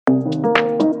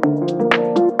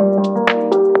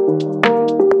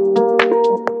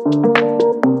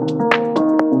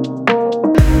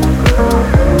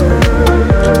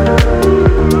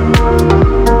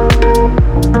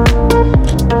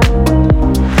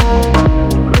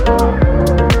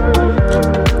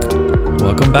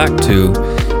welcome back to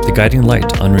The Guiding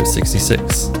Light on Route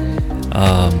 66.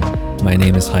 My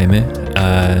name is Jaime,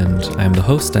 and I'm the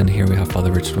host, and here we have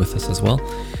Father Richard with us as well.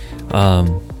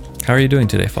 How are you doing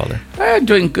today, Father?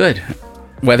 Doing good.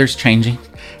 Weather's changing.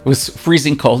 It was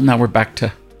freezing cold. Now we're back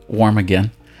to warm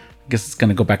again. I guess it's going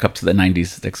to go back up to the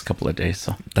 90s the next couple of days.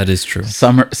 So that is true.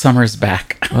 Summer's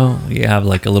back. Well, you have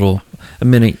like a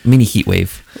mini heat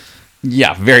wave.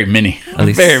 Yeah, very mini. At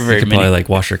least very you could mini. probably like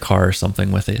wash your car or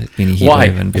something with a mini heat Why?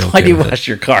 wave and be okay. Why do you with wash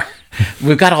your car?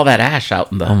 We've got all that ash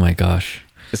out in the. Oh my gosh!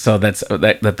 So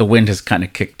that the wind has kind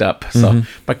of kicked up. So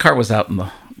my car was out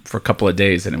for a couple of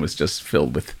days, and it was just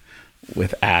filled with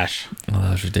ash. Oh,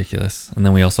 that was ridiculous. And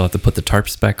then we also have to put the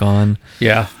tarps back on.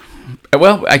 Yeah.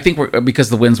 Well, I think because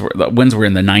the winds were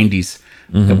in the 90s,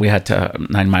 that we had to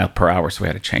 9 miles per hour, so we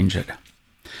had to change it.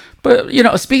 But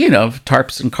speaking of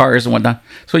tarps and cars and whatnot,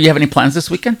 so you have any plans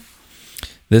this weekend?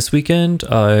 This weekend,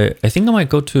 I think I might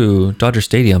go to Dodger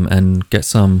Stadium and get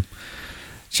some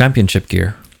championship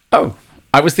gear. Oh,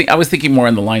 I was thinking more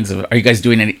on the lines of, are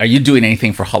you doing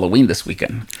anything for Halloween this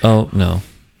weekend? Oh no.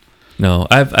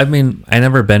 I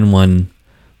never been one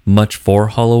much for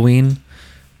Halloween.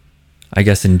 I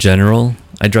guess in general,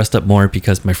 I dressed up more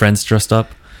because my friends dressed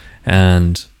up,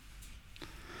 and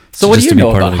so what do you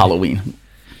know about Halloween?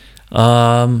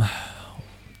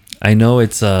 I know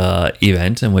it's a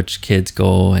event in which kids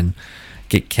go and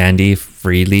get candy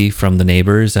freely from the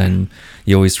neighbors, and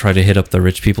you always try to hit up the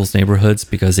rich people's neighborhoods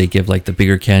because they give like the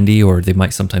bigger candy, or they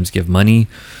might sometimes give money.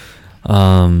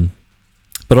 But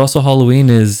also Halloween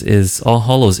is All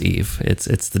Hallows Eve.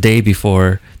 It's the day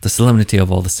before the Solemnity of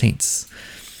All the Saints.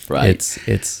 Right.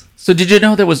 It's. So did you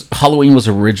know Halloween was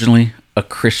originally a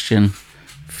Christian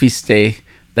feast day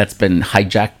that's been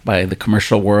hijacked by the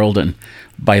commercial world and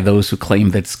by those who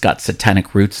claim that it's got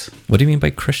satanic roots? What do you mean by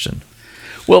Christian?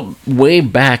 Well, way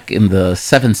back in the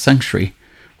 7th century,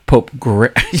 Pope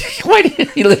why did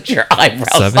you lift your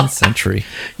eyebrows? 7th century.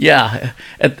 Yeah,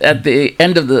 at the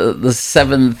end of the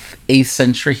 7th, 8th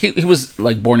century, he was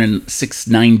like born in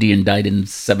 690 and died in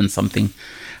 7 something.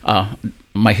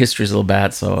 My history is a little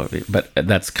bad, but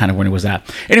that's kind of when it was at.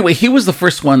 Anyway, he was the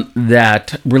first one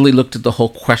that really looked at the whole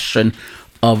question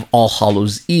of All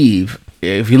Hallows Eve.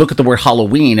 If you look at the word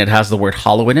Halloween, it has the word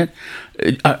hollow in it.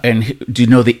 And do you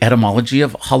know the etymology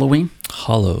of Halloween?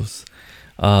 Hollows.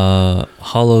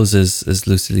 Hollows is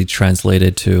loosely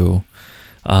translated to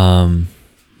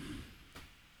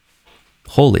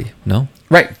holy, no?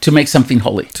 Right, to make something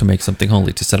holy. To make something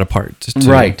holy, to set apart.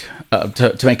 Right,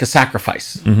 to make a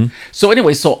sacrifice. Mm-hmm. So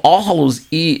anyway, All Hallows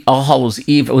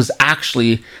Eve was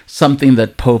actually something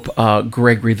that Pope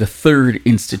Gregory III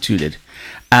instituted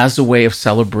as a way of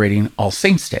celebrating All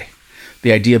Saints' Day.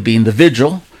 The idea being the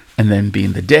vigil and then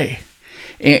being the day.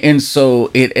 And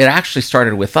so it actually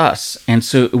started with us. And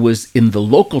so it was in the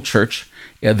local church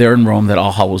there in Rome that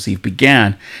All Hallows Eve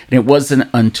began. And it wasn't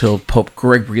until Pope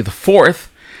Gregory IV,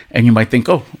 and you might think,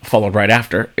 oh, followed right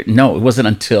after. No, it wasn't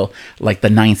until like the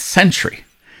 9th century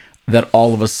that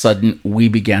all of a sudden we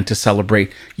began to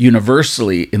celebrate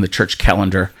universally in the church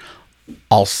calendar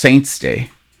All Saints'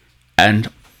 Day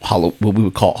and what we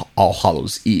would call All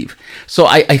Hallows Eve. So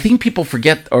I think people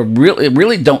forget or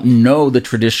really don't know the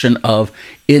tradition of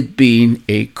it being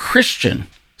a Christian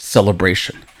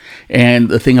celebration. And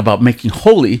the thing about making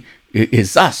holy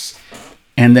is us.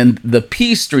 And then the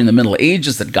piece during the Middle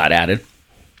Ages that got added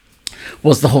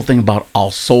was the whole thing about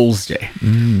All Souls Day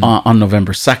on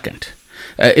November 2nd.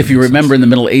 If you remember, in the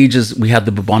Middle Ages, we had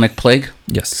the bubonic plague.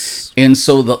 Yes. And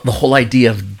so the whole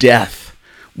idea of death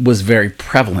was very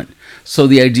prevalent. So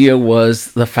the idea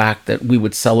was the fact that we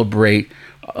would celebrate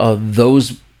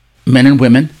those men and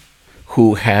women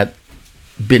who had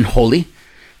been holy,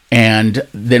 and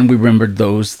then we remembered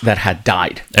those that had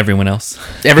died. Everybody else.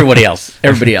 Everybody else.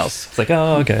 It's like,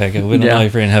 oh, okay. We don't know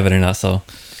if you're in heaven or not, so.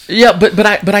 Yeah,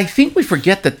 but I think we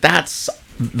forget that that's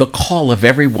the call of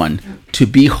everyone to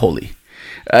be holy.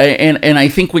 And I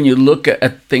think when you look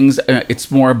at things,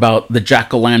 it's more about the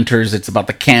jack-o'-lanterns, it's about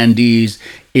the candies,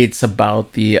 it's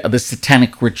about the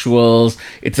satanic rituals,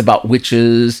 it's about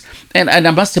witches. And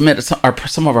I must admit,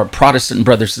 some of our Protestant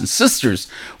brothers and sisters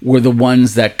were the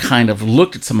ones that kind of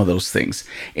looked at some of those things.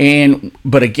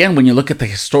 But again, when you look at the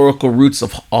historical roots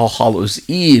of All Hallows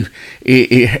Eve,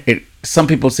 some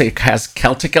people say it has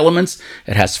Celtic elements,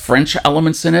 it has French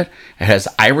elements in it, it has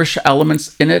Irish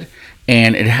elements in it,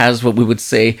 and it has what we would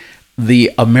say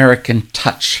the American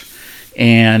touch.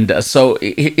 And so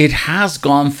it has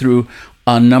gone through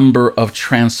a number of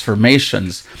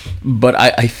transformations. But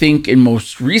I think in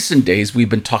most recent days, we've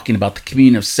been talking about the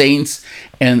communion of saints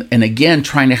and again,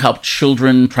 trying to help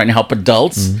children, trying to help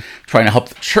adults, trying to help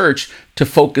the church to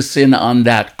focus in on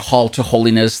that call to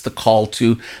holiness, the call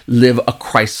to live a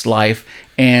Christ life,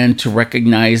 and to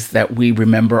recognize that we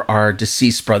remember our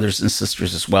deceased brothers and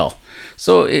sisters as well.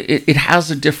 So it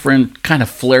has a different kind of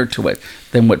flair to it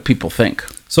than what people think.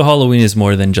 So Halloween is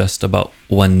more than just about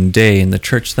one day in the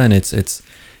church. Then it's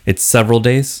several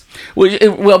days.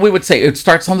 Well, we would say it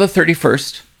starts on the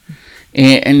 31st.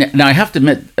 And now I have to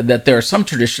admit that there are some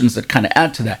traditions that kind of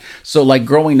add to that. So like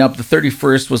growing up, the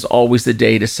 31st was always the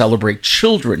day to celebrate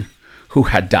children who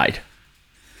had died.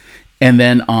 And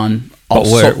then on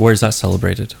also... But where's that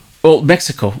celebrated? Well,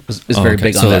 Mexico is very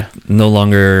big on that. So no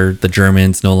longer the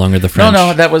Germans, no longer the French.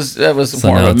 No, that was so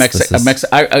more of a Mexico.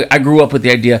 I grew up with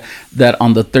the idea that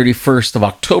on the 31st of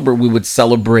October, we would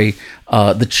celebrate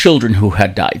the children who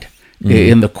had died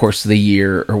in the course of the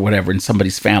year or whatever in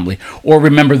somebody's family. Or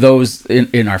remember those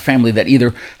in our family that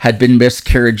either had been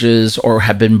miscarriages or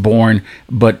had been born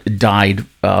but died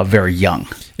very young.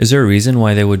 Is there a reason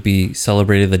why they would be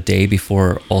celebrated the day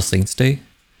before All Saints' Day?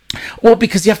 Well,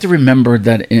 because you have to remember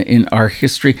that in our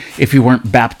history, if you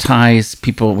weren't baptized,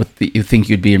 people you think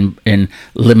you'd be in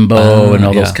limbo and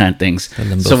all those kind of things.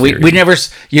 So we never,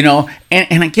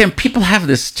 and again, people have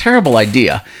this terrible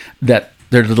idea that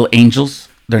they're little angels,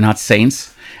 they're not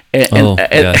saints. Ya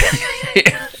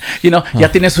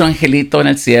tienes un angelito en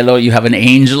el cielo, you have an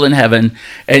angel in heaven,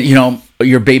 and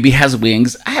your baby has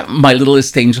wings. I have my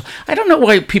littlest angel. I don't know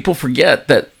why people forget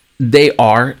that they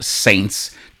are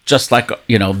saints. Just like,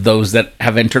 those that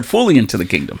have entered fully into the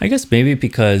kingdom. I guess maybe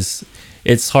because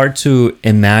it's hard to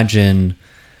imagine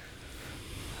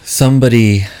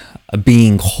somebody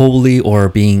being holy or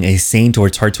being a saint, or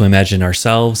it's hard to imagine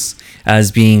ourselves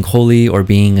as being holy or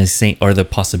being a saint, or the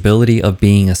possibility of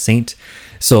being a saint.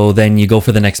 So then you go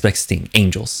for the next best thing,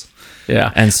 angels.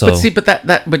 Yeah. And so,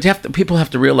 but people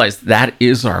have to realize that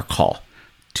is our call,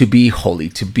 to be holy,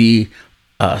 to be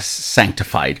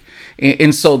sanctified,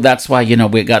 and so that's why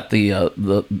we got the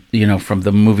from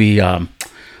the movie on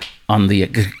the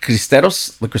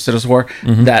Cristeros War,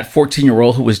 that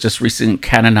 14-year-old who was just recently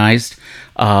canonized,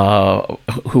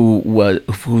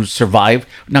 who survived,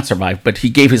 not survived, but he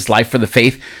gave his life for the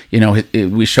faith.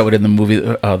 We show it in the movie,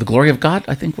 The Glory of God,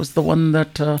 I think was the one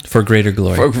that for greater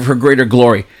glory. For greater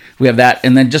glory, we have that,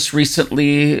 and then just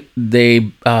recently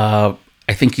they.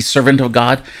 I think he's servant of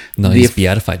God. No, he's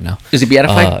beatified now. Is he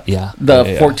beatified? Yeah.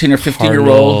 The 14 or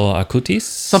 15-year-old. Acutis?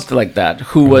 Something like that,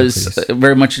 who was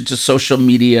very much into social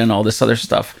media and all this other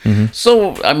stuff.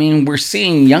 So, I mean, we're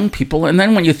seeing young people. And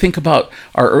then when you think about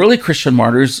our early Christian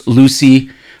martyrs, Lucy,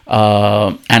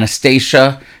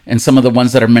 Anastasia, and some of the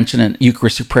ones that are mentioned in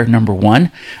Eucharistic Prayer number 1,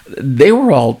 they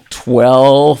were all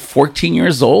 12, 14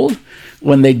 years old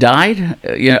when they died.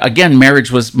 Again,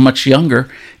 marriage was much younger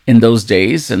in those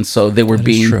days, and so they were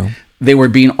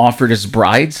being offered as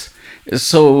brides.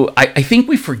 So I think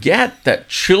we forget that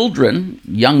children,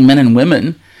 young men and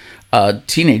women,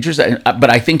 teenagers, but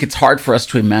I think it's hard for us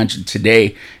to imagine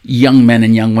today young men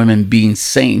and young women being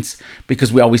saints,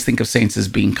 because we always think of saints as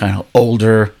being kind of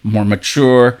older, more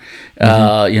mature,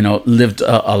 lived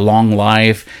a long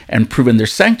life and proven their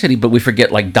sanctity. But we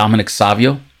forget like Dominic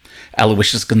Savio,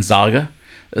 Aloysius Gonzaga.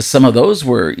 Some of those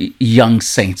were young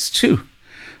saints too.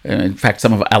 In fact,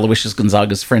 some of Aloysius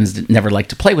Gonzaga's friends never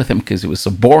liked to play with him because it was so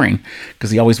boring,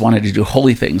 because he always wanted to do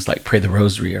holy things like pray the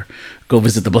rosary or go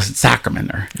visit the Blessed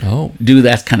Sacrament or do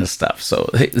that kind of stuff. So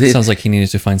it sounds like he needed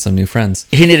to find some new friends.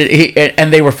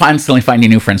 And they were constantly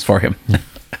finding new friends for him.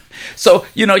 So,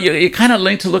 you kind of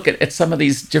learn to look at some of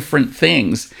these different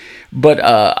things. But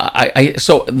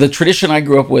so the tradition I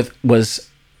grew up with was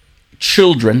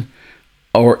children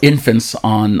or infants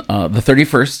on the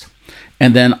 31st.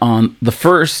 And then on the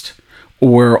 1st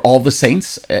were all the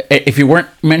saints. If you weren't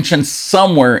mentioned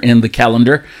somewhere in the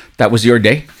calendar, that was your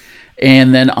day.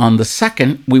 And then on the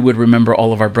 2nd, we would remember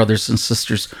all of our brothers and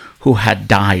sisters who had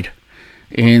died.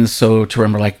 And so to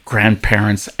remember like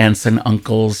grandparents, aunts and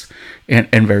uncles,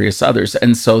 and various others.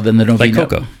 And so then the novena. Like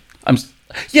Coco.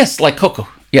 Yes, like Coco.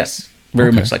 Yes,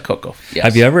 very much like Coco. Yes.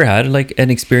 Have you ever had like an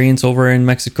experience over in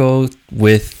Mexico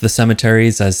with the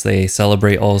cemeteries as they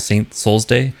celebrate All Saint Souls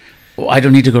Day? Well, I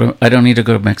don't need to go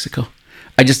to Mexico.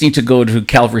 I just need to go to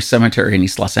Calvary Cemetery in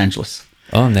East Los Angeles.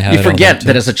 Oh, and they have. You forget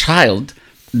that as a child,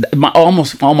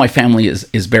 almost all my family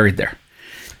is buried there,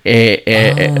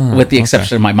 with the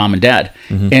exception of my mom and dad.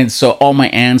 And so all my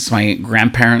aunts, my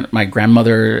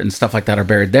grandmother and stuff like that are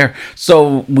buried there.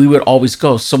 So we would always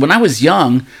go. So when I was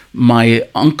young, my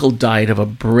uncle died of a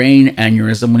brain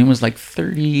aneurysm when he was like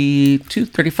 32,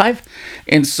 35.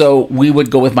 And so we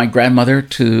would go with my grandmother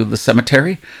to the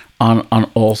cemetery on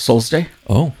All Souls Day.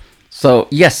 Oh. So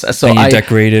yes, so and you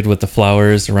decorated with the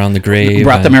flowers around the grave.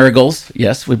 Brought the marigolds.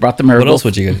 Yes, we brought the marigolds.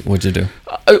 What else would you do?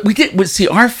 We did. See,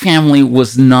 our family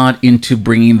was not into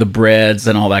bringing the breads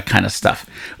and all that kind of stuff.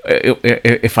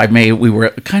 If I may, we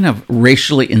were kind of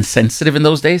racially insensitive in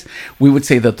those days. We would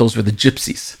say that those were the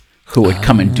gypsies who would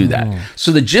come and do that.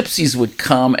 So the gypsies would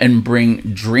come and bring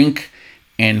drink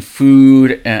and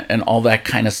food and all that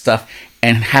kind of stuff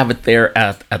and have it there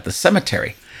at the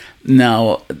cemetery.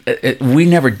 Now, we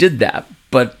never did that,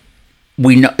 but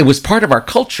we know it was part of our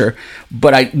culture.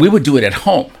 But we would do it at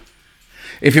home.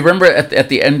 If you remember at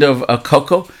the end of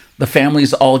Coco, the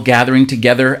families all gathering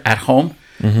together at home.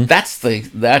 That's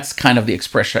kind of the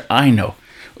expression I know.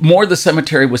 More the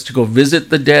cemetery was to go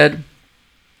visit the dead,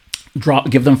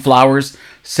 give them flowers,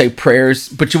 say prayers,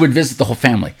 but you would visit the whole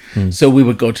family. So we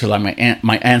would go to like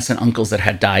my aunts and uncles that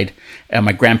had died, and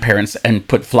my grandparents, and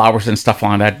put flowers and stuff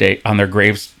on that day on their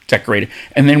graves, decorated,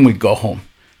 and then we'd go home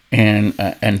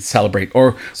and celebrate.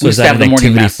 Or so is that an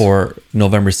activity for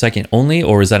November 2nd only,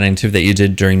 or is that an activity that you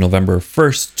did during November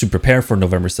 1st to prepare for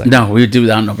November 2nd? No, we would do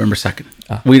that on November 2nd.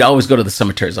 We'd always go to the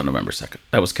cemeteries on November 2nd.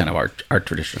 That was kind of our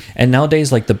tradition. And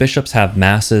nowadays, like the bishops have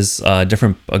masses,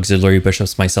 different auxiliary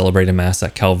bishops might celebrate a mass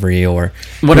at Calvary or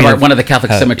one of the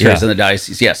Catholic cemeteries in the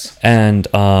diocese. Yes, and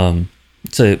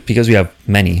so because we have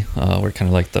many, we're kind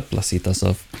of like the placitas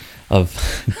of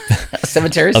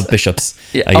cemeteries of bishops,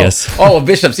 I guess. Oh,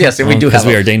 bishops, yes, we do have because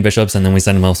we ordain bishops and then we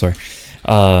send them elsewhere.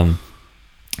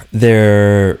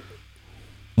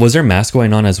 Was there mass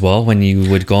going on as well when you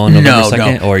would go on November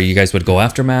 2nd, or you guys would go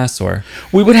after mass, or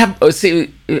we would have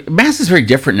mass is very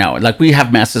different now. Like we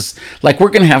have masses, like we're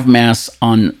going to have mass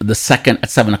on the 2nd at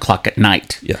 7:00 at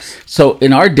night. Yes. So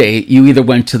in our day, you either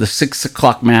went to the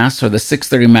 6:00 mass or the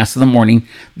 6:30 mass in the morning,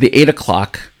 the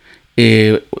 8:00.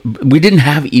 We didn't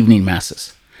have evening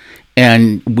masses,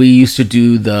 and we used to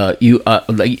do you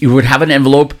would have an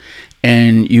envelope,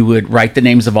 and you would write the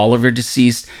names of all of your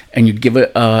deceased, and you'd give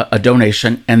a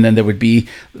donation, and then there would be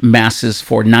masses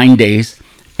for 9 days,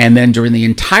 and then during the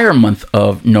entire month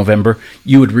of November,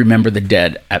 you would remember the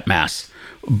dead at mass.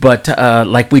 But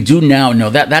like we do now, no,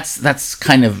 that's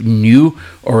kind of new,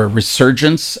 or a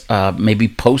resurgence, maybe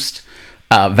post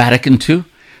Vatican II.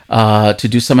 To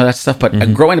do some of that stuff, but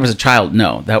growing up as a child,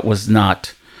 no, that was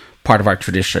not part of our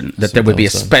tradition. That there would be a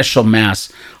special mass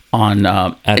on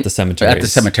at the cemetery. At the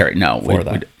cemetery, no,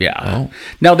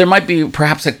 Now there might be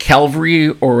perhaps at Calvary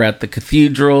or at the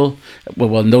cathedral.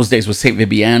 Well, in those days with Saint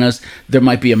Vibiana's, there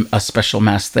might be a special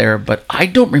mass there, but I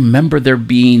don't remember there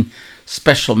being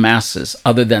special masses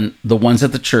other than the ones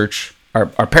at the church,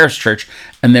 our parish church,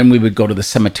 and then we would go to the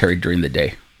cemetery during the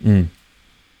day.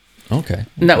 Okay.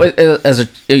 Now,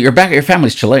 your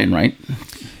family's Chilean, right?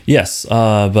 Yes,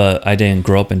 but I didn't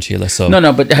grow up in Chile, so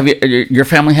no. But have your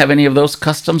family have any of those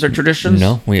customs or traditions?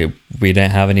 No, we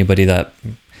didn't have anybody that.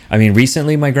 I mean,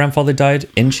 recently my grandfather died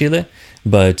in Chile,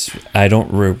 but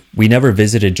we never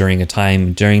visited during a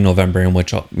time during November in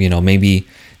which maybe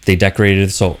they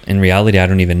decorated. So in reality, I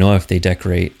don't even know if they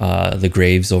decorate the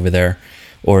graves over there,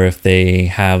 or if they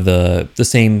have the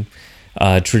same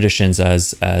traditions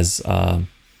as.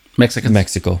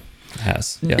 Mexico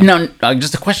has. Yeah. Now,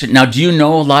 just a question. Now, do you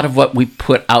know a lot of what we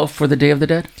put out for the Day of the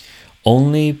Dead?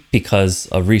 Only because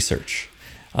of research,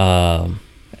 and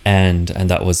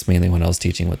that was mainly when I was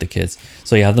teaching with the kids.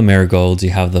 So you have the marigolds,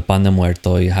 you have the pan de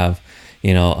muerto, you have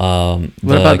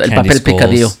what about el papel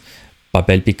picadillo?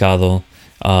 Papel picado.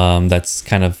 That's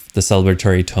kind of the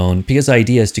celebratory tone, because the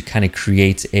idea is to kind of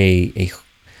create a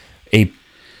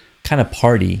kind of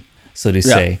party, so to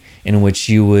say, in which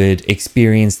you would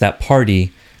experience that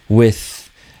party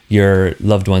with your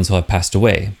loved ones who have passed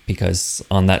away. Because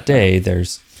on that day,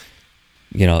 there's,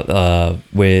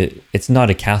 it's not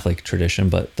a Catholic tradition,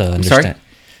 but the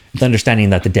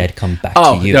understanding that the dead come back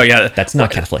to you. Oh, yeah. That's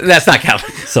not Catholic. That's not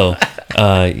Catholic. So,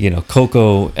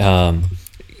 Coco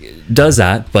does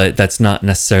that, but that's not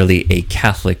necessarily a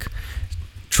Catholic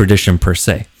tradition per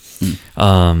se.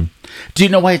 Do you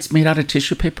know why it's made out of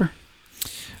tissue paper?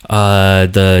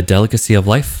 The delicacy of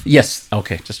life. Yes.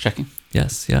 Okay. Just checking.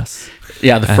 Yes.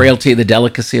 Yeah. The frailty, the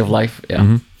delicacy of life.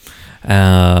 Yeah.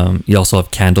 You also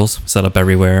have candles set up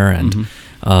everywhere. And,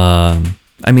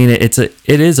 I mean, it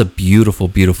is a beautiful,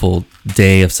 beautiful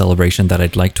day of celebration that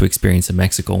I'd like to experience in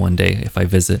Mexico one day if I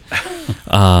visit,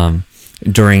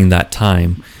 during that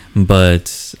time.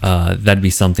 but that'd be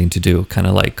something to do, kind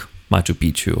of like Machu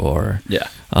Picchu, or Yeah.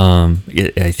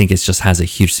 I think it just has a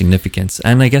huge significance.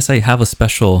 And I guess I have a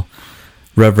special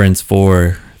reverence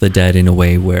for the dead in a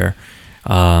way where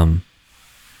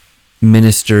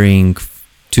ministering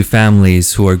to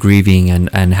families who are grieving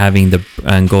and having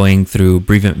and going through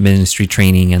bereavement ministry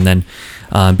training, and then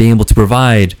being able to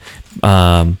provide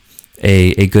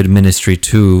a good ministry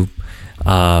to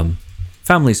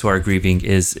families who are grieving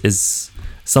is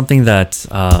something that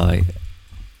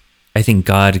I think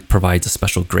God provides a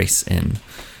special grace in.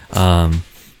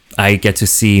 I get to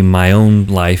see my own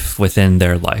life within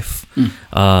their life.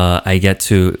 I get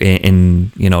to,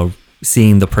 in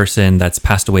seeing the person that's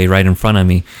passed away right in front of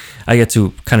me, I get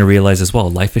to kind of realize as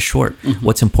well, life is short.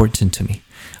 What's important to me?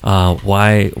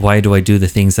 Why do I do the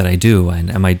things that I do? And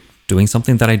am I doing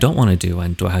something that I don't want to do?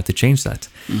 And do I have to change that?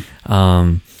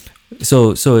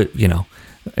 So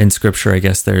in Scripture, I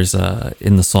guess there's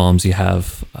in the Psalms you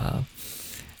have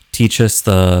teach us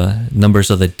the numbers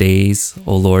of the days,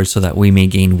 O Lord, so that we may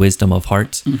gain wisdom of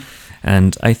heart.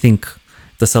 And I think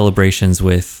the celebrations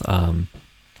with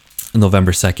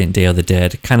November 2nd, Day of the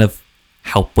Dead, kind of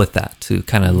help with that, to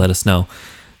kind of let us know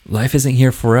life isn't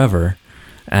here forever.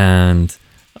 And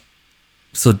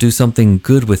so do something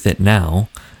good with it now.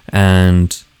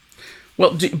 And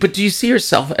well, but do you see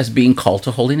yourself as being called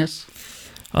to holiness?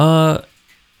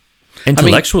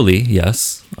 Intellectually,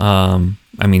 yes.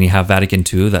 I mean, you have Vatican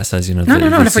II that says, no,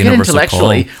 forget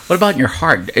intellectually. Call. What about in your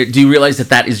heart? Do you realize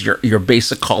that is your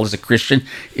basic call as a Christian,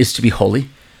 is to be holy?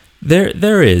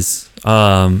 There is.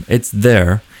 It's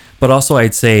there. But also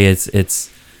I'd say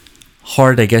it's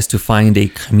hard, I guess, to find a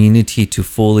community to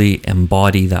fully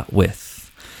embody that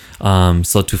with.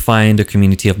 So to find a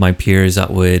community of my peers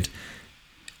that would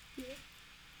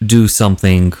do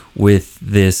something with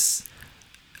this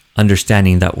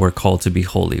understanding that we're called to be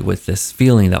holy, with this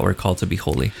feeling that we're called to be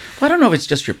holy. Well, I don't know if it's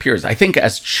just your peers. I think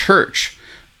as church,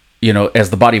 as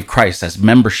the body of Christ, as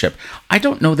membership, I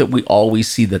don't know that we always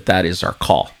see that is our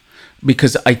call,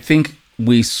 because I think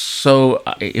we're so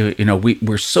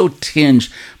tinged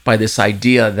by this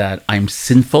idea that I'm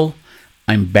sinful,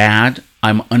 I'm bad,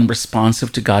 I'm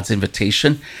unresponsive to God's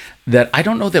invitation, that I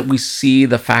don't know that we see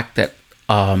the fact that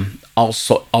All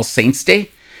Saints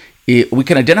Day, we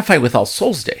can identify with All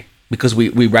Souls Day, because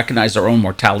we recognize our own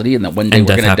mortality and that one day we're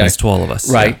going to die. And death happens to all of us.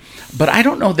 Right. Yeah. But I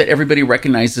don't know that everybody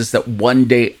recognizes that one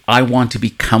day I want to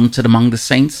be counted among the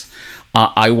saints.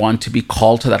 I want to be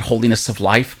called to that holiness of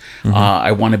life.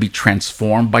 I want to be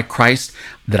transformed by Christ,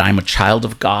 that I'm a child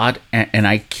of God, and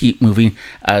I keep moving.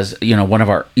 As one of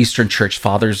our Eastern Church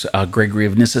fathers, Gregory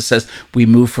of Nyssa, says, we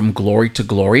move from glory to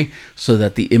glory so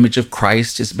that the image of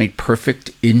Christ is made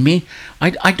perfect in me.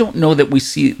 I don't know that we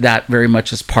see that very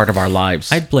much as part of our lives.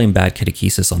 I'd blame bad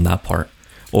catechesis on that part,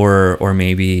 or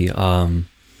maybe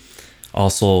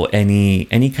also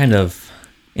any kind of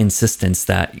insistence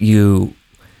that you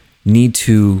need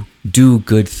to do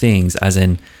good things, as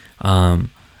in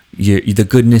the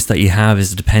goodness that you have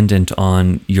is dependent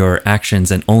on your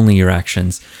actions and only your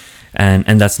actions,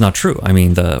 and that's not true. I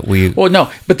mean,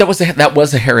 but that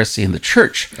was a heresy in the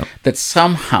church, that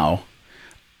somehow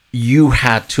you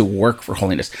had to work for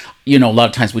holiness. A lot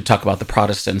of times we talk about the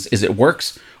Protestants: is it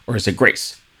works or is it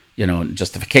grace?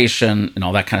 Justification and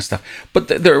all that kind of stuff. But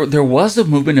there was a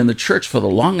movement in the church for the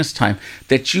longest time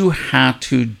that you had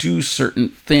to do certain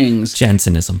things.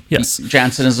 Jansenism, yes.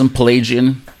 Jansenism,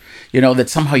 Pelagian, that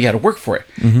somehow you had to work for it.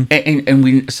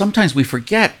 And sometimes we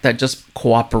forget that just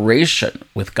cooperation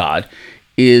with God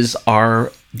is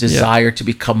our desire to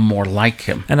become more like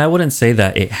Him. And I wouldn't say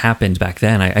that it happened back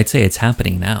then. I'd say it's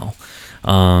happening now.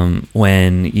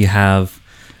 When you have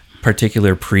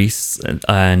particular priests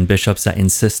and bishops that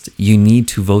insist you need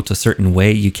to vote a certain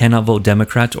way. You cannot vote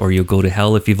Democrat, or you'll go to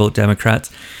hell if you vote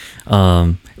Democrat.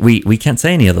 We can't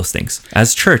say any of those things.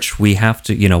 As church, we have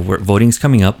to, voting's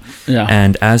coming up. Yeah.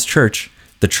 And as church,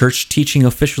 the church teaching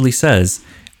officially says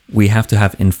we have to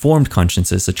have informed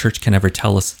consciences. The church can never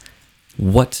tell us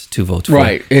what to vote for.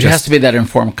 Right. It has to be that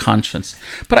informed conscience.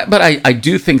 But I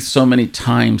do think so many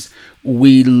times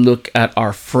we look at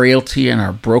our frailty and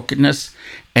our brokenness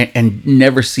and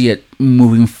never see it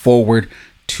moving forward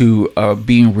to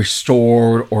being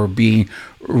restored or being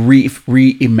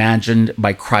reimagined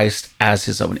by Christ as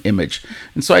His own image.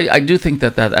 And so I do think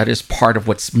that is part of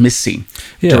what's missing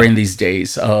during these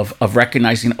days of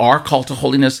recognizing our call to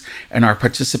holiness and our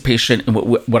participation in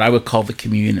what I would call the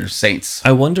communion of saints.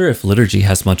 I wonder if liturgy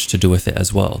has much to do with it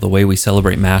as well, the way we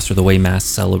celebrate Mass or the way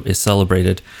Mass is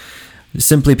celebrated.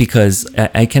 Simply because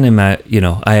I can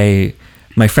imagine,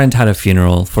 my friend had a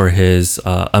funeral for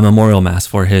a memorial Mass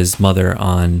for his mother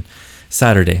on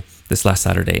Saturday. this last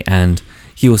Saturday, and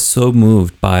he was so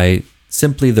moved by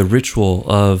simply the ritual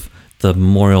of the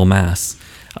memorial mass.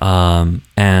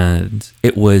 And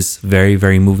it was very,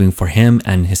 very moving for him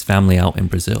and his family out in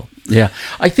Brazil. Yeah.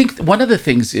 I think one of the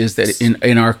things is that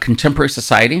in our contemporary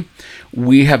society,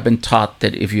 we have been taught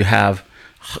that if you have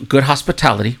good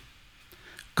hospitality,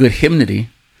 good hymnody,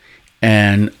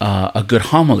 and a good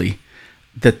homily,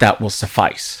 that will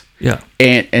suffice. Yeah.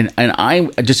 And I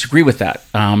disagree with that.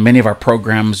 Many of our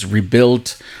programs,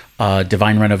 Rebuilt,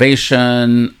 Divine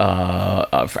Renovation,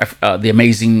 the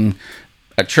Amazing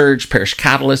Church, Parish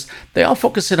Catalyst, they all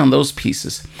focus in on those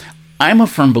pieces. I'm a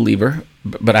firm believer,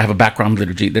 but I have a background in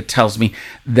liturgy that tells me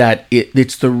that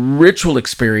it's the ritual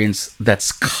experience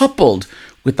that's coupled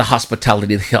with the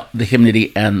hospitality, the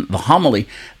hymnody, and the homily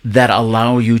that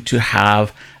allow you to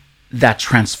have that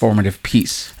transformative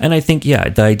piece. And I think,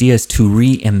 the idea is to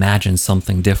reimagine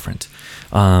something different.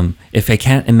 If I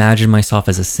can't imagine myself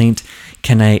as a saint,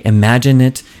 can I imagine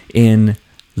it in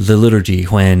the liturgy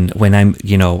when I'm,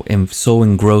 am so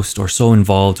engrossed or so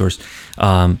involved, or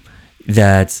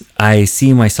that I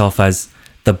see myself as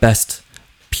the best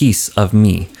piece of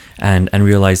me, and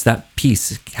realize that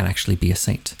piece can actually be a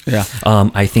saint. Yeah.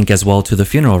 I think as well to the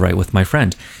funeral, right, with my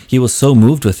friend. He was so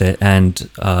moved with it, and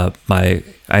I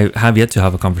have yet to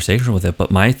have a conversation with it,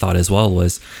 but my thought as well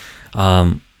was,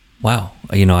 wow,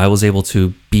 I was able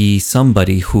to be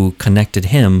somebody who connected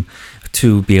him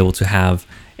to be able to have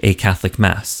a Catholic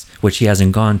mass, which he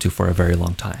hasn't gone to for a very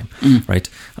long time, right?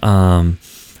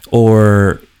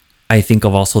 Or I think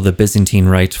of also the Byzantine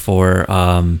rite for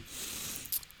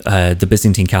the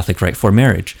Byzantine Catholic rite for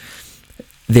marriage.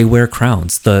 They wear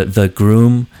crowns. The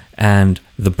groom and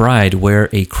the bride wear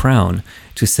a crown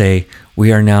to say,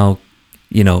 we are now,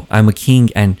 I'm a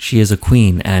king and she is a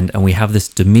queen, and we have this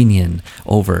dominion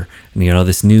over,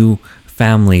 this new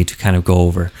family to kind of go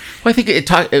over. Well, I think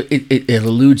it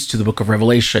alludes to the book of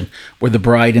Revelation, where the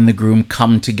bride and the groom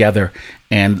come together,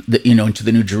 and into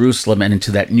the New Jerusalem and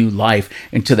into that new life,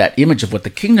 into that image of what the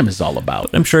kingdom is all about.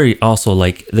 I'm sure also,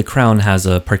 like, the crown has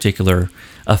a particular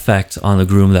effect on the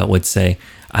groom that would say,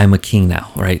 I'm a king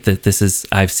now, right? That this is,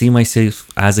 I've seen myself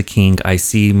as a king. I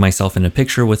see myself in a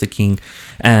picture with a king,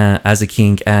 as a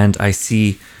king, and I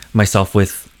see myself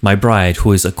with my bride,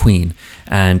 who is a queen,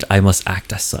 and I must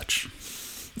act as such.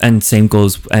 And same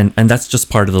goes, and that's just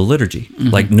part of the liturgy. Mm-hmm.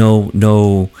 Like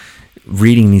no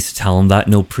reading needs to tell him that.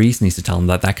 No priest needs to tell him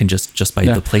that. That can just by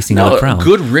the placing of the crown. A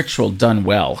good ritual done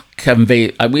well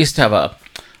convey. We used to have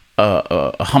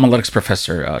a homiletics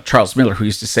professor, Charles Miller, who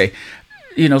used to say,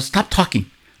 stop talking,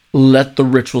 let the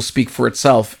ritual speak for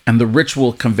itself, and the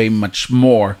ritual convey much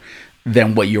more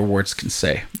than what your words can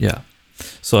say. Yeah.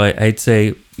 So I'd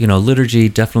say, liturgy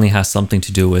definitely has something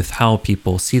to do with how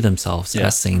people see themselves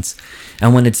as saints.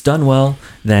 And when it's done well,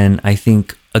 then I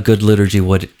think a good liturgy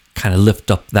would kind of lift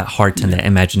up that heart and that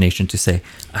imagination to say,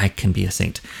 I can be a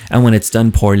saint. And when it's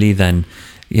done poorly, then,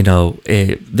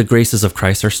 the graces of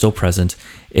Christ are still present.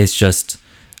 It's just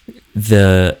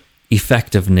the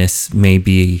effectiveness may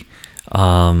be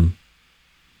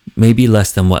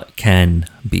less than what can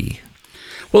be.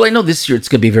 Well, I know this year it's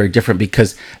going to be very different,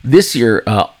 because this year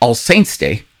All Saints'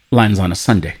 Day lands on a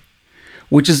Sunday,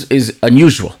 which is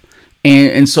unusual.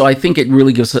 And so I think it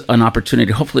really gives an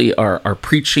opportunity. Hopefully our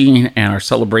preaching and our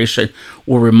celebration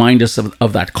will remind us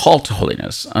of that call to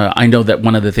holiness. I know that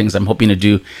one of the things I'm hoping to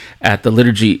do at the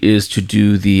liturgy is to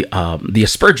do the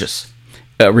Asperges,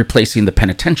 replacing the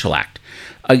penitential act.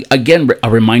 Again, a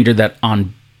reminder that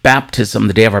on baptism,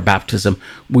 the day of our baptism,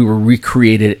 we were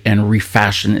recreated and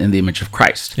refashioned in the image of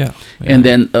Christ. Yeah. And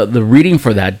then the reading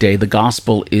for that day, the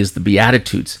gospel, is the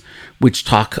Beatitudes, which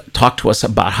talk to us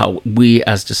about how we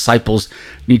as disciples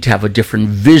need to have a different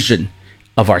vision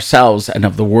of ourselves and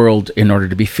of the world in order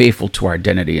to be faithful to our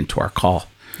identity and to our call.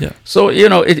 Yeah. So,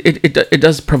 it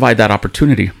does provide that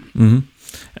opportunity. Mm-hmm.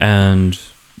 And,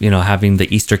 having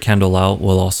the Easter candle out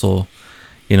will also,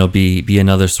 be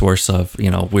another source of,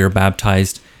 we're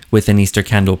baptized with an Easter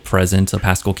candle present, a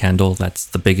Paschal candle. That's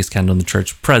the biggest candle in the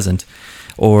church present.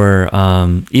 Or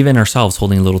even ourselves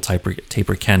holding little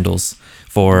taper candles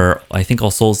for, I think,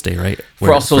 All Souls Day, right?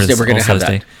 For All Souls Day, we're going to have that.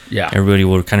 Day, yeah. Everybody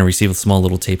will kind of receive a small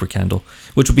little taper candle,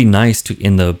 which would be nice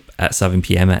at 7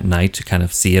 p.m. at night to kind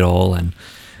of see it all and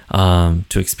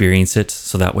to experience it.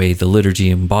 So that way the liturgy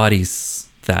embodies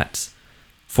that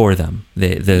for them.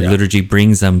 The liturgy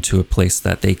brings them to a place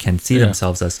that they can see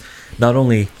themselves as not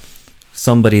only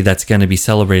somebody that's going to be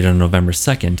celebrated on November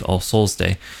 2nd, All Souls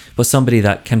Day, but somebody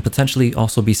that can potentially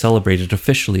also be celebrated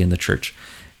officially in the church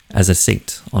as a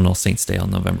saint on All Saints Day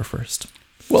on November 1st.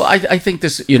 Well, I think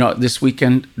this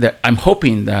weekend, that I'm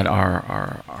hoping that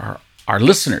our our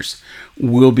listeners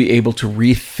will be able to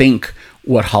rethink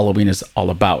what Halloween is all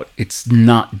about. It's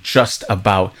not just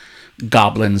about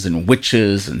goblins and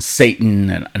witches and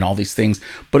Satan and all these things,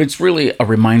 but it's really a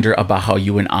reminder about how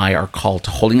you and I are called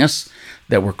to holiness,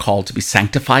 that we're called to be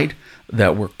sanctified,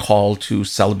 that we're called to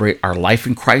celebrate our life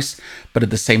in Christ, but at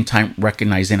the same time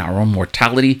recognizing our own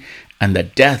mortality, and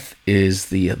that death is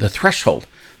the threshold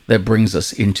that brings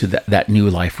us into that new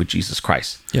life with Jesus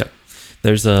Christ. Yeah.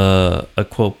 There's a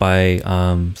quote by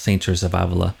Saint Teresa of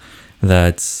Avila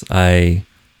that I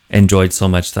enjoyed so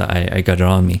much that I got it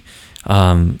on me.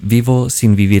 Vivo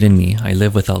sin vivir en mí. I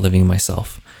live without living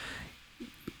myself.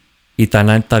 Y tan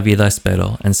alta vida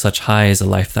espero, and such high is a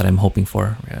life that I'm hoping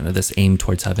for, this aim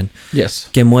towards heaven. Yes.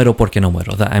 Que muero porque no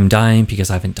muero, that I'm dying because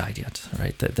I haven't died yet,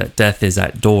 right? That death is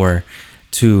that door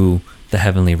to the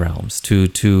heavenly realms,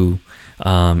 to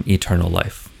eternal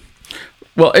life.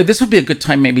 Well, this would be a good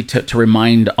time maybe to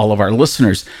remind all of our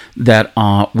listeners that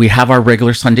we have our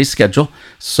regular Sunday schedule.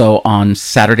 So on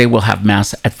Saturday, we'll have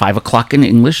Mass at 5 o'clock in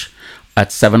English,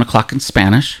 at 7 o'clock in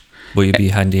Spanish. Will you be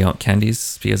handing out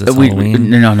candies because it's Halloween?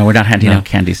 No, we're not handing out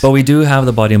candies. But we do have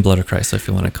the body and blood of Christ, so if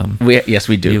you want to come. Yes,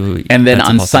 we do. And then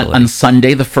on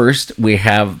Sunday the 1st, we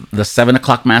have the 7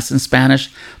 o'clock Mass in Spanish,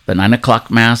 the 9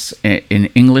 o'clock Mass in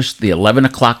English, the 11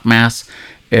 o'clock Mass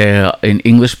in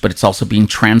English, but it's also being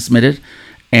transmitted.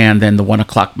 And then the 1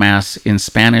 o'clock Mass in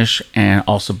Spanish, and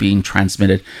also being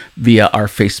transmitted via our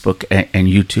Facebook and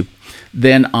YouTube.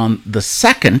 Then on the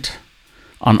 2nd,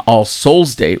 on All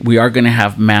Souls Day, we are going to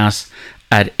have Mass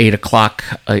at 8 o'clock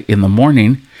in the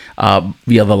morning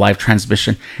via the live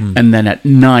transmission. And then at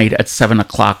night at 7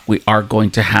 o'clock, we are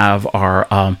going to have our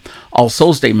All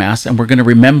Souls Day Mass, and we're going to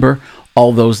remember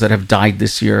all those that have died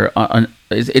this year.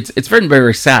 It's very,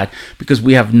 very sad because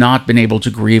we have not been able to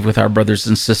grieve with our brothers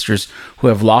and sisters who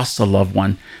have lost a loved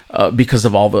one because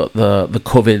of all the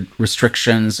COVID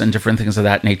restrictions and different things of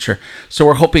that nature. So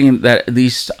we're hoping that at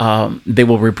least they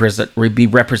will be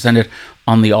represented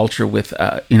on the altar with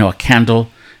a candle,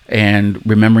 and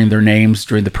remembering their names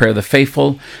during the prayer of the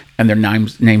faithful, and their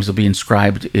names will be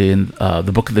inscribed in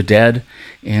the Book of the Dead.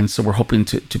 And so we're hoping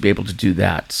to be able to do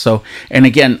that. So, and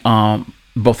again,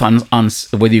 both on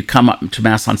whether you come up to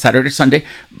Mass on Saturday, Sunday,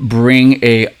 bring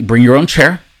your own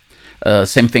chair.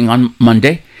 Same thing on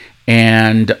Monday,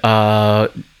 and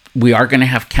we are going to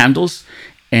have candles,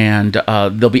 and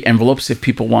there'll be envelopes if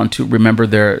people want to remember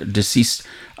their deceased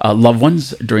loved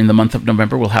ones during the month of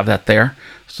November. We'll have that there,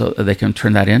 so they can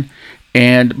turn that in.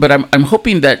 But I'm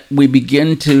hoping that we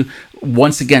begin to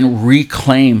once again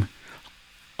reclaim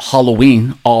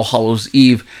Halloween, All Hallows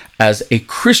Eve, as a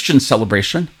Christian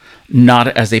celebration, not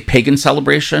as a pagan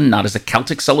celebration, not as a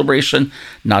Celtic celebration,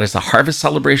 not as a harvest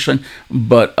celebration,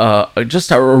 but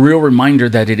just a real reminder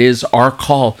that it is our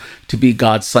call to be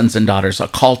God's sons and daughters, a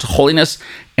call to holiness,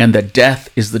 and that death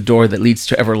is the door that leads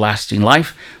to everlasting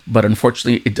life. But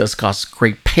unfortunately, it does cause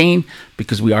great pain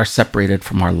because we are separated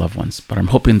from our loved ones. But I'm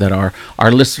hoping that our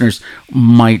listeners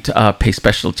might pay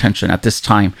special attention at this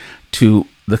time to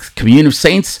the communion of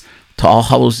saints, to All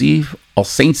Hallows Eve, All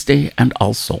Saints Day, and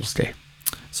All Souls Day.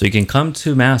 So you can come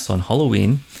to Mass on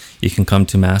Halloween, you can come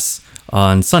to Mass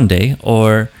on Sunday,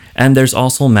 and there's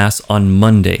also Mass on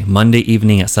Monday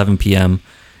evening at 7 p.m.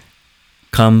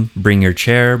 Come, bring your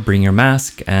chair, bring your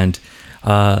mask, and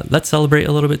let's celebrate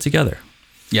a little bit together.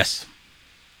 Yes.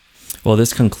 Well,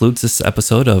 this concludes this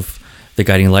episode of The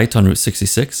Guiding Light on Route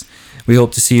 66. We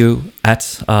hope to see you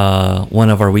at one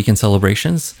of our weekend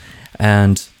celebrations,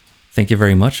 and thank you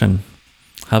very much, and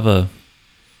have a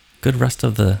good rest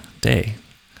of the day.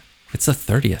 It's the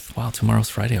 30th. Wow, tomorrow's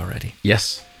Friday already.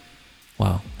 Yes.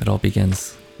 Wow, it all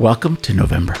begins. Welcome to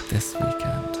November. This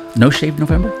weekend. No shave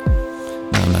November?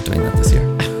 No, I'm not doing that this year.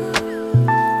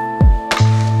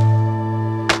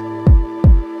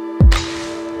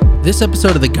 This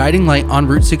episode of The Guiding Light on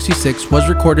Route 66 was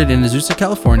recorded in Azusa,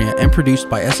 California, and produced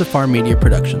by SFR Media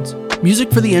Productions. Music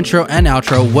for the intro and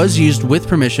outro was used with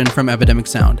permission from Epidemic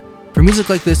Sound. For music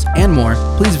like this and more,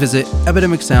 please visit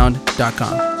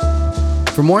epidemicsound.com.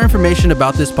 For more information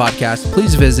about this podcast,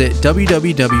 please visit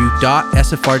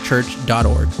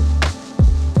www.sfrchurch.org.